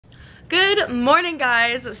Good morning,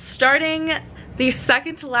 guys. Starting the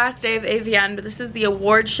second to last day of AVN, but this is the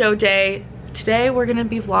award show day. Today we're gonna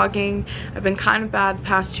be vlogging. I've been kind of bad the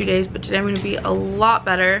past 2 days, but today I'm gonna be a lot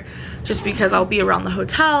better just because I'll be around the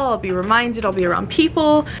hotel, I'll be reminded, I'll be around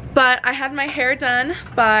people. But I had my hair done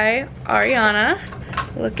by Ariana.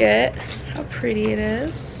 Look at how pretty it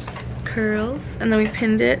is. Curls, and then we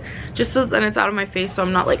pinned it just so that it's out of my face, so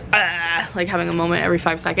I'm not like having a moment every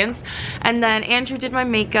 5 seconds. And then Andrew did my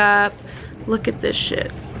makeup. Look at this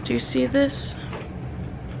shit. Do you see this?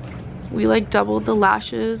 We like doubled the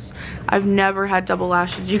lashes. I've never had double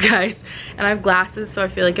lashes, you guys, and I have glasses, so I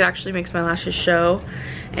feel like it actually makes my lashes show.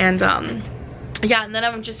 And yeah, and then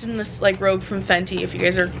I'm just in this like robe from Fenty, if you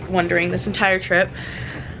guys are wondering. This entire trip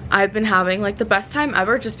I've been having like the best time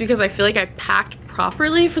ever, just because I feel like I packed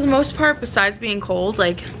properly for the most part, besides being cold.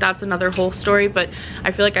 Like, that's another whole story, but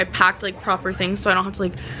I feel like I packed like proper things, so I don't have to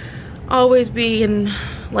like always be in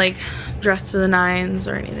like dressed to the nines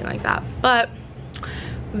or anything like that. But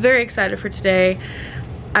very excited for today.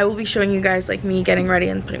 I will be showing you guys like me getting ready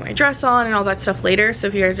and putting my dress on and all that stuff later, so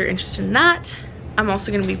if you guys are interested in that. I'm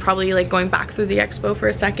also going to be probably like going back through the expo for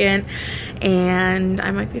a second, and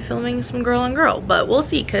I might be filming some girl on girl, but we'll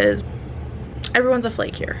see because everyone's a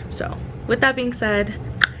flake here. So with that being said,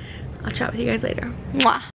 I'll chat with you guys later.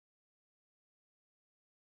 Mwah.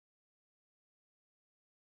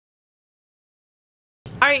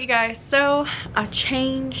 Alright, you guys, so I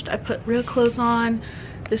changed. I put real clothes on.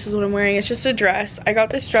 This is what I'm wearing. It's just a dress. I got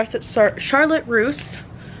this dress at Charlotte Russe.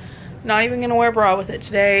 Not even gonna wear a bra with it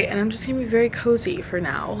today, and I'm just gonna be very cozy for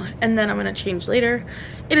now, and then I'm gonna change later.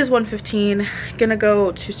 It is 1:15. Gonna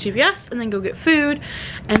go to CVS and then go get food,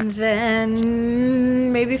 and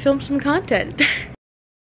then maybe film some content.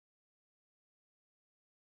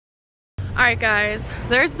 Alright guys,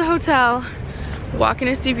 there's the hotel. Walking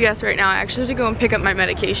to CVS right now. I actually have to go and pick up my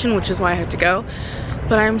medication, which is why I had to go,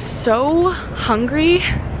 but I'm so hungry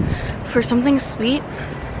for something sweet.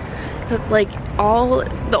 Like,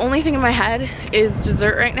 the only thing in my head is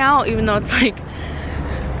dessert right now, even though it's like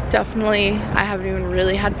definitely I haven't even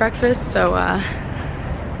really had breakfast, so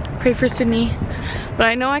pray for Sydney. But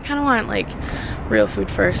I know I kind of want like real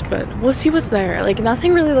food first, but we'll see what's there. Like,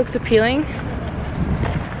 nothing really looks appealing,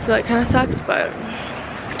 so that kind of sucks, but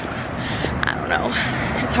I don't know.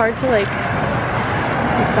 It's hard to like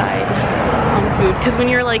decide on food, because when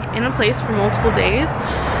you're like in a place for multiple days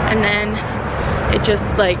and then it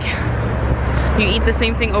just like you eat the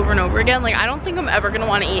same thing over and over again. Like, I don't think I'm ever gonna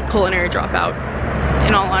want to eat Culinary Dropout,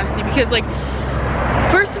 in all honesty, because like,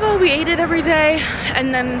 first of all, we ate it every day,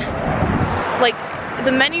 and then like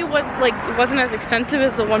the menu wasn't as extensive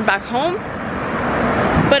as the one back home,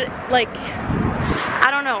 but like, I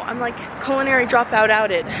don't know, I'm like Culinary Dropout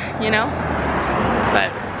outed, you know?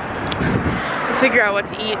 But we'll figure out what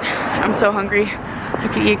to eat. I'm so hungry. I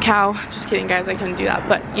could eat a cow. Just kidding, guys, I couldn't do that,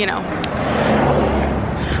 but you know,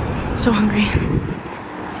 so hungry.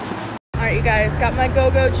 All right, you guys, got my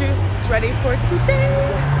go-go juice ready for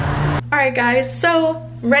today. All right, guys, so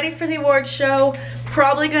ready for the award show.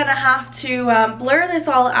 Probably gonna have to blur this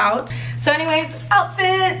all out. So anyways,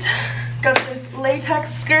 outfit, got this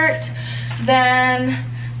latex skirt, then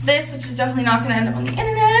this, which is definitely not gonna end up on the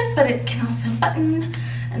internet, but it can also button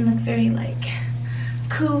and look very like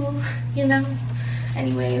cool, you know?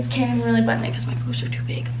 Anyways, can't even really button it because my boobs are too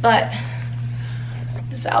big, but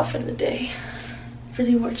this outfit of the day for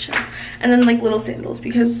the award show. And then like little sandals,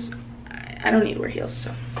 because I don't need to wear heels.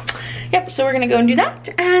 So yep, so we're gonna go and do that,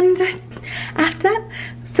 and after that,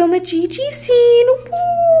 film a GG scene.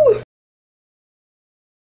 Woo!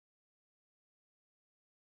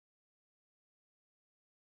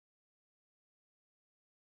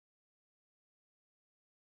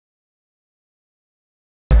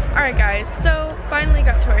 Alright guys, so finally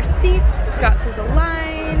got to our seats, got through the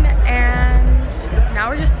line, and now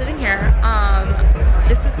we're just sitting here.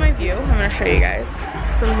 This is my view. I'm gonna show you guys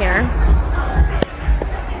from here.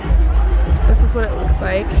 This is what it looks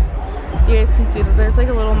like. You guys can see that there's like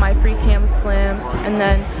a little My Free Cams blimp, and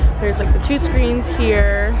then there's like the 2 screens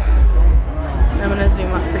here. And I'm gonna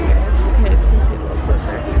zoom up for you guys. You guys can see it a little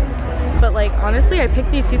closer. But like, honestly, I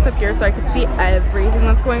picked these seats up here so I could see everything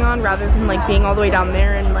that's going on, rather than like being all the way down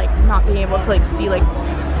there and like not being able to like see like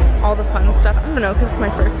all the fun stuff. I don't know, because it's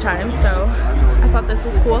my first time, so I thought this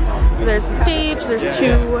was cool. There's the stage, there's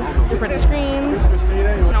 2 different screens,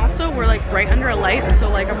 and also we're like right under a light, so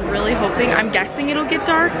like I'm really hoping, I'm guessing it'll get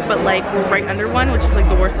dark, but like we're right under one, which is like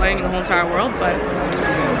the worst lighting in the whole entire world, but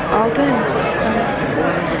it's all good. So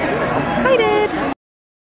excited.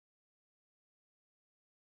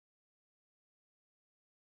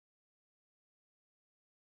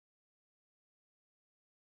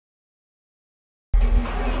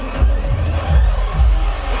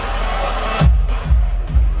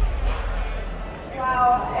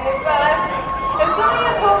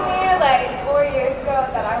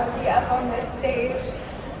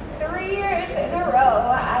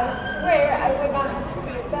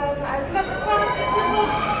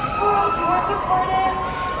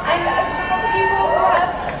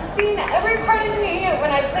 every part of me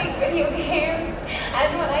when I play video games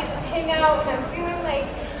and when I just hang out and I'm feeling like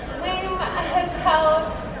lame as hell.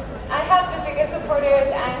 I have the biggest supporters,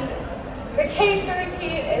 and the K to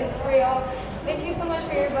repeat is real. Thank you so much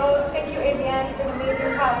for your votes. Thank you, AVN, for an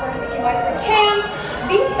amazing platform. Thank you, White, for cams.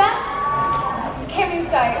 The best camming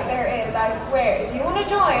site there is, I swear. If you want to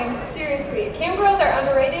join, seriously, cam girls are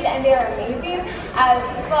underrated and they are amazing as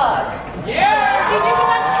fuck. Yeah! Thank you so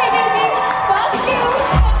much, KBZ. Fuck you.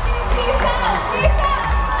 Fuck you. Peace out. Peace out.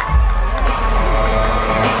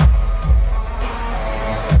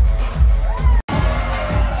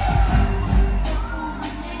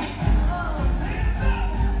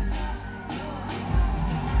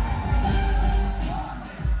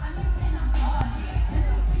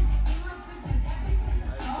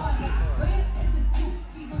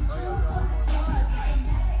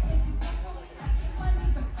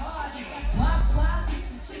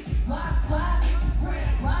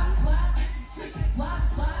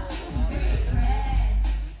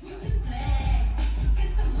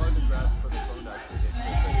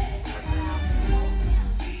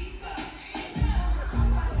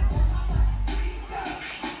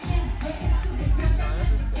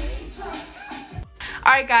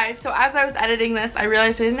 Alright guys, so as I was editing this, I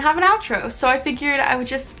realized I didn't have an outro, so I figured I would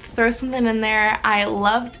just throw something in there. I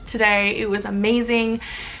loved today. It was amazing,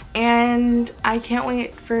 and I can't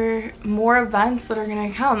wait for more events that are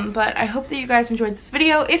gonna come. But I hope that you guys enjoyed this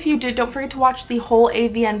video. If you did, don't forget to watch the whole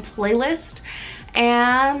AVN playlist,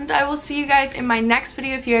 and I will see you guys in my next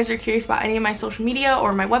video. If you guys are curious about any of my social media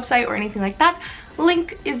or my website or anything like that,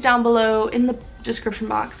 link is down below in the description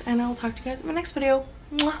box, and I'll talk to you guys in my next video.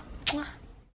 Mwah, mwah.